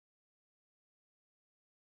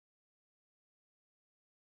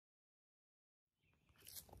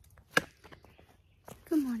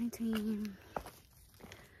Good morning, team.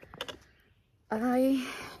 I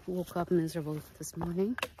woke up miserable this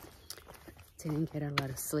morning. Didn't get a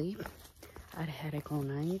lot of sleep. I had a headache all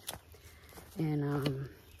night. And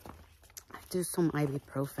I do some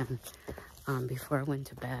ibuprofen before I went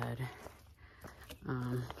to bed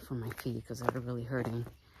for my feet because they were really hurting.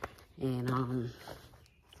 And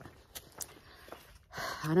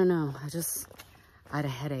I don't know. I had a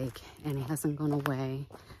headache and it hasn't gone away.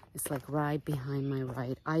 It's like right behind my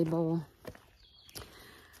right eyeball.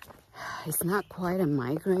 It's not quite a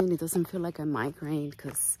migraine. It doesn't feel like a migraine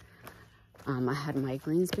because I had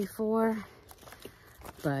migraines before.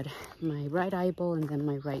 But my right eyeball and then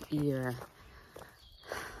my right ear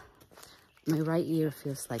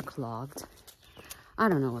feels like clogged. I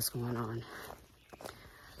don't know what's going on.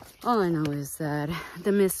 All I know is that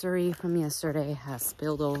the mystery from yesterday has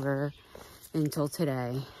spilled over until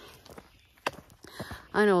today.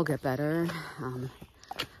 I know it'll get better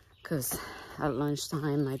because at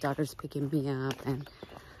lunchtime my daughter's picking me up and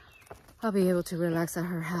I'll be able to relax at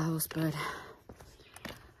her house. But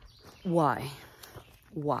why?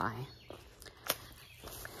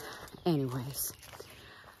 Anyways,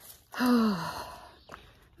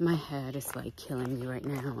 my head is like killing me right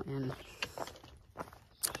now, and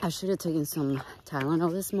I should have taken some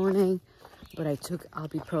Tylenol this morning, but I took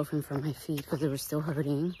ibuprofen for my feet because they were still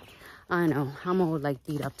hurting. I know, I'm all like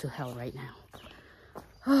beat up to hell right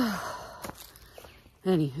now.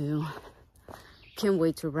 Anywho, can't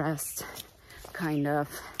wait to rest, kind of.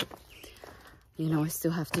 You know, I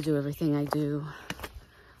still have to do everything I do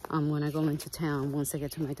when I go into town once I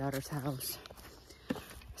get to my daughter's house.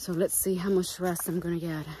 So let's see how much rest I'm gonna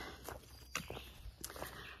get.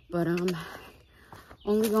 But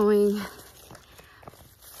only going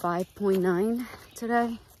 5.9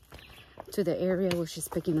 today to the area where she's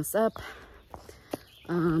picking us up.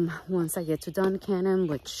 Once I get to Duncannon,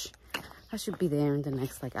 which I should be there in the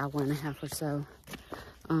next like hour and a half or so.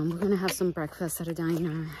 We're gonna have some breakfast at a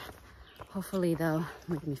diner. Hopefully they'll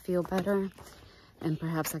make me feel better, and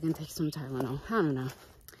perhaps I can take some Tylenol. I don't know.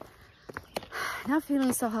 Not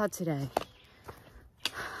feeling so hot today.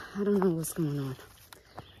 I don't know what's going on.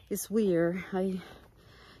 It's weird.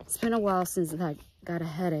 It's been a while since I got a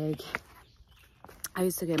headache. I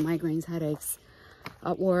used to get migraines, headaches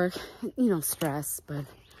at work, you know, stress, but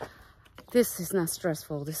this is not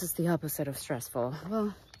stressful. This is the opposite of stressful.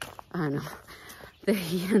 Well, I don't know. The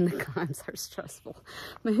heat and the climbs are stressful.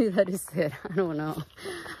 Maybe that is it. I don't know.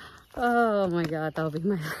 Oh my God, that'll be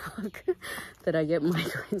my luck that I get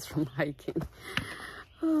migraines from hiking.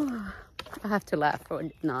 Oh, I have to laugh or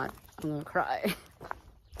not. I'm gonna cry.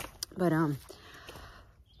 But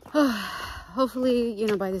hopefully, you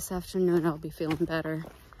know, by this afternoon I'll be feeling better,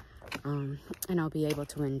 and I'll be able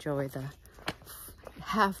to enjoy the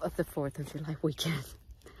half of the 4th of July weekend.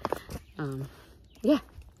 Yeah.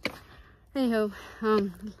 Anyhow,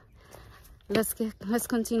 let's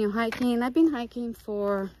continue hiking. I've been hiking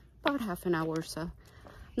for about half an hour or so,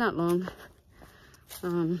 not long.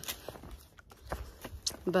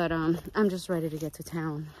 But I'm just ready to get to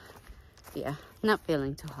town. Yeah, not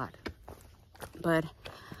feeling too hot, but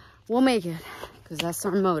we'll make it because that's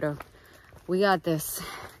our motto. We got this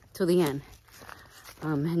to the end.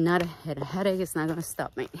 And not a headache is not gonna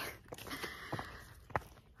stop me.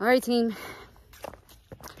 All right, team.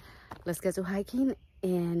 Let's get to hiking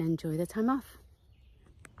and enjoy the time off.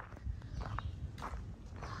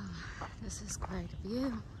 This is quite a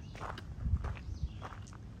view.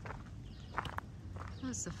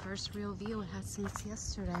 That's the first real view I had since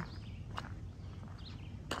yesterday.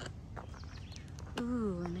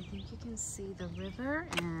 Ooh, and I think you can see the river,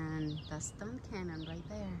 and that's Duncannon right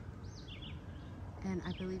there. And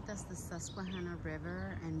I believe that's the Susquehanna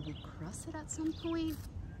River, and we cross it at some point.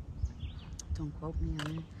 Don't quote me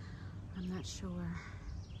on it. I'm not sure.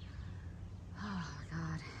 Oh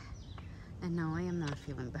God. And no, I am not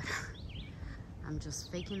feeling better. I'm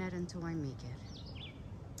just faking it until I make it.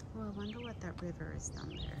 Well, I wonder what that river is down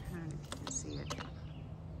there. I don't know if you can see it.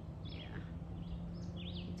 Yeah.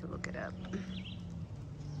 Need to look it up.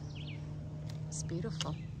 It's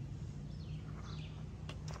beautiful.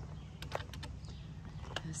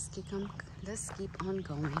 Let's keep on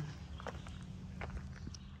going.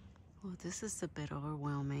 Well, this is a bit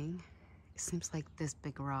overwhelming. It seems like this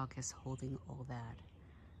big rock is holding all that.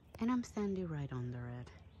 And I'm standing right under it.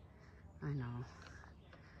 I know.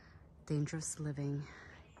 Dangerous living.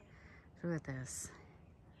 Look at this.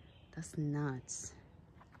 That's nuts.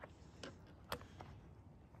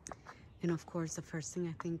 And of course, the first thing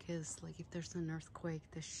I think is like if there's an earthquake,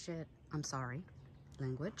 I'm sorry,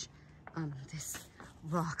 language. This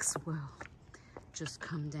rocks will just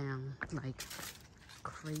come down like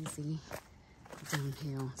crazy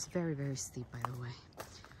downhill. It's very, very steep, by the way.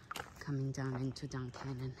 Coming down into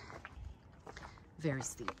Duncannon. Very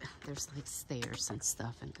steep. There's like stairs and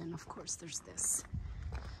stuff, and then of course there's this.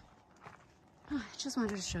 Oh, I just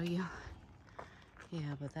wanted to show you.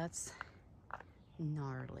 Yeah, but that's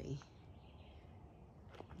gnarly.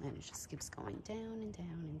 And it just keeps going down and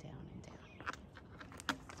down and down and down.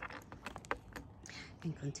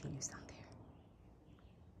 And continues down there.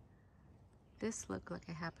 This looked like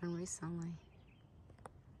it happened recently.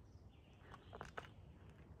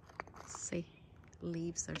 See,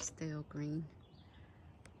 leaves are still green.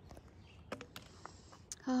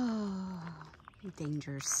 Oh,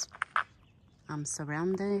 dangers. I'm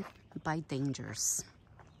surrounded by dangers.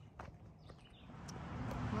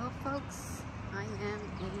 Well, folks, I am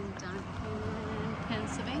in Duncannon,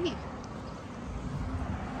 Pennsylvania.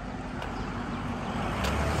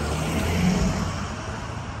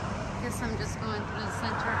 Guess I'm just going through the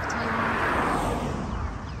center of town.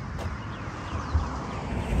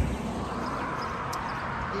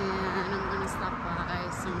 And I'm gonna stop by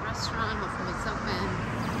some restaurant, hopefully it's open,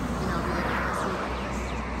 and I'll be able to have some breakfast.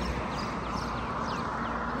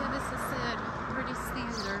 Yeah, this is it. Pretty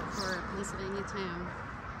standard for a Pennsylvania town.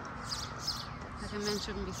 Like I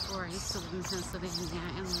mentioned before, I used to live in Pennsylvania,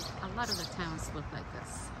 and a lot of the towns look like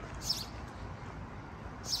this.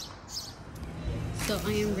 So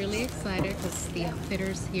I am really excited because the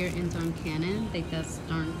outfitters here in Duncannon, they does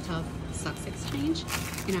darn tough socks exchange,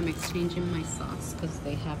 and I'm exchanging my socks because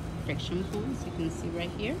they have friction points, you can see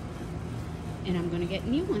right here, and I'm gonna get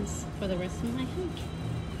new ones for the rest of my hike.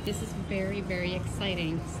 This is very, very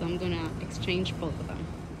exciting, so I'm gonna exchange both of them.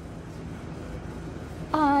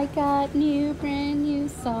 I got brand new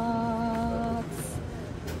socks.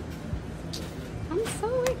 I'm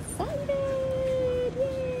so excited!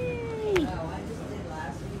 Yay!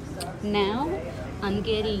 Now I'm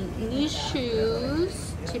getting new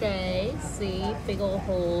shoes today. See, big old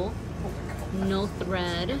hole, no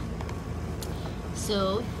thread.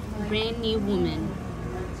 So, brand new woman.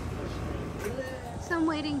 So I'm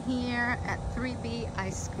waiting here at 3B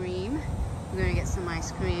Ice Cream. We're gonna get some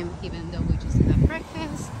ice cream, even though we just had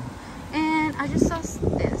breakfast. And I just saw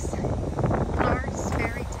this Florence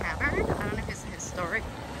Ferry Tavern. I don't know if it's historic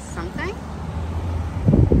something,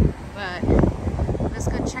 but let's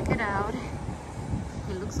go check it out.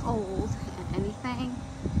 It looks old, and anything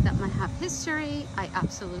that might have history, I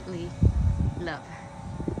absolutely love.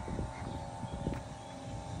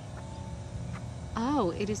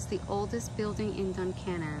 Oh, it is the oldest building in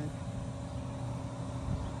Duncannon.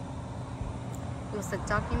 It was a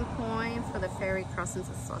docking point for the ferry crossing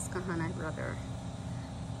the Susquehanna River.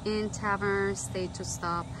 In tavern, stay to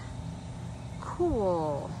stop.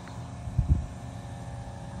 Cool.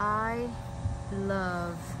 I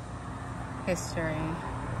love history.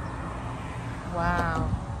 Wow.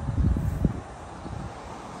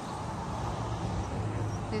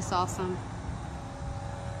 It's awesome.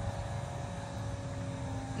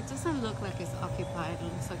 It doesn't look like it's occupied. It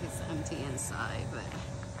looks like it's empty inside, but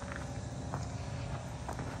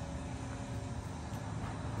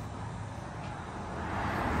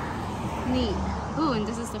neat. Ooh, and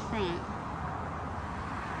this is the front.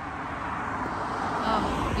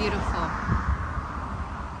 Oh, beautiful.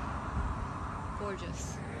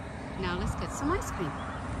 Gorgeous. Now let's get some ice cream.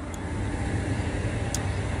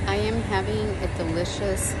 I am having a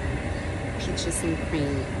delicious peaches and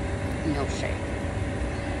cream milkshake.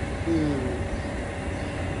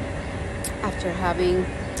 After having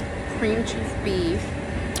cream cheese beef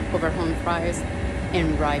over home fries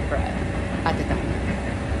and rye bread at the diner.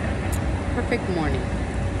 Perfect morning.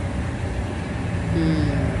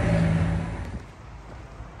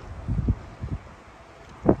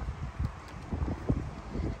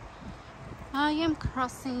 I am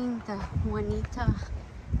crossing the Juanita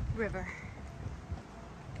River.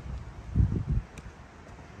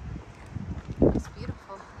 It's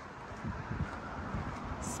beautiful.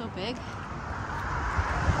 So big.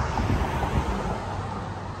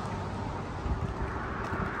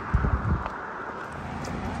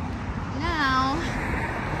 Now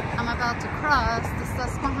I'm about to cross the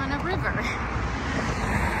Susquehanna River.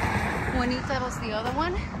 Juanita was the other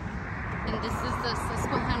one, and this is the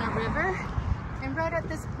Susquehanna River. And right at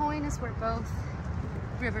this point is where both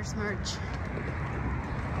rivers merge.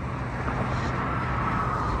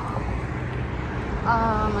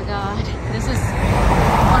 Oh my God, this is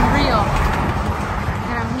unreal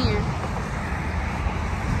that I'm here.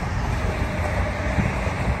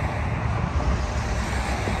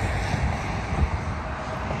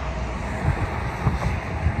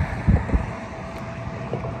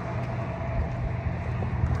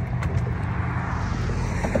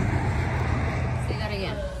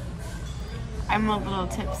 I'm a little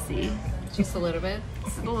tipsy. Just a little bit?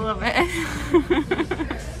 Just a little bit.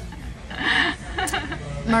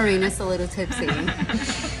 Marina's a little tipsy.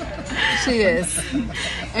 She is. And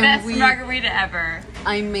Best margarita ever.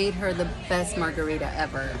 I made her the best margarita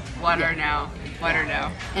ever. Water now. Water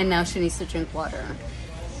now. And now she needs to drink water.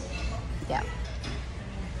 Yeah.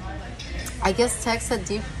 I guess Tex had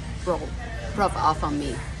deep rub off on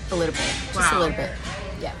me a little bit. Just a little bit.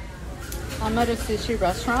 Yeah. I'm at a sushi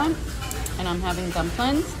restaurant and I'm having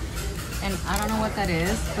dumplings. And I don't know what that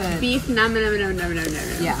is, but... Beef, no.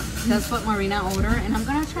 Yeah, that's what Marina ordered, and I'm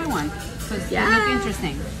gonna try one because they look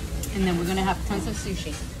interesting. And then we're gonna have tons of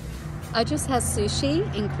sushi. I just had sushi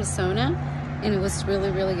in Cressona, and it was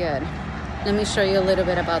really, really good. Let me show you a little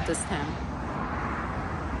bit about this town.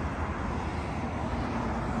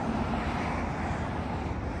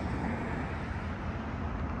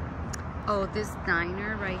 Oh, this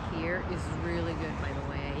diner right here is really good, by the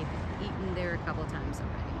way. I've eaten there a couple times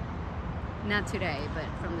already. Not today, but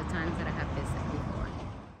from the times that I have visited before.